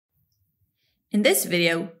In this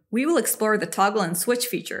video, we will explore the toggle and switch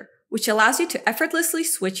feature, which allows you to effortlessly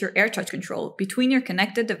switch your AirTouch control between your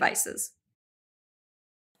connected devices.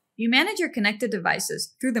 You manage your connected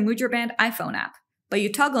devices through the Mudra Band iPhone app, but you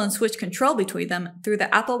toggle and switch control between them through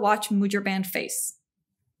the Apple Watch Mudra Band face.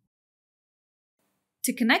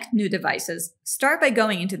 To connect new devices, start by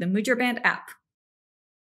going into the Mudra Band app.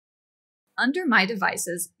 Under My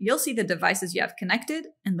Devices, you'll see the devices you have connected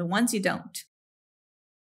and the ones you don't.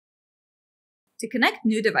 To connect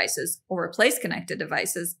new devices or replace connected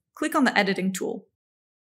devices, click on the editing tool.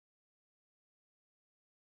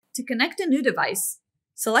 To connect a new device,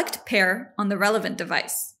 select Pair on the relevant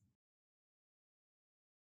device.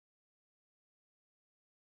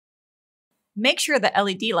 Make sure the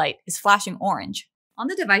LED light is flashing orange. On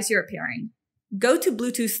the device you're pairing, go to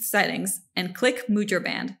Bluetooth settings and click Mudra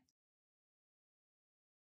Band.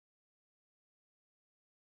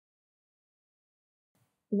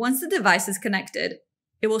 Once the device is connected,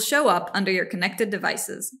 it will show up under your connected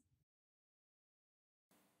devices.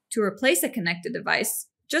 To replace a connected device,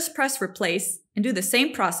 just press Replace and do the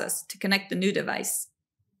same process to connect the new device.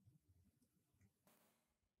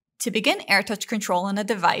 To begin AirTouch control on a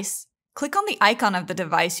device, click on the icon of the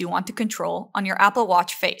device you want to control on your Apple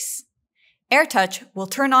Watch face. AirTouch will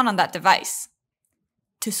turn on that device.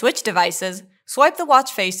 To switch devices, swipe the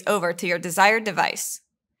watch face over to your desired device.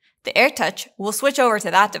 The AirTouch will switch over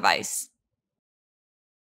to that device.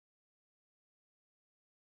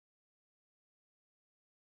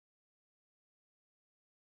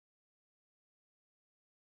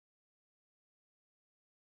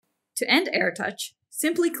 To end AirTouch,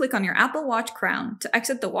 simply click on your Apple Watch crown to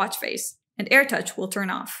exit the watch face, and AirTouch will turn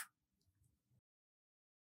off.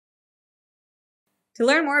 To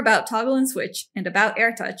learn more about Toggle and Switch and about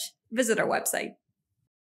AirTouch, visit our website.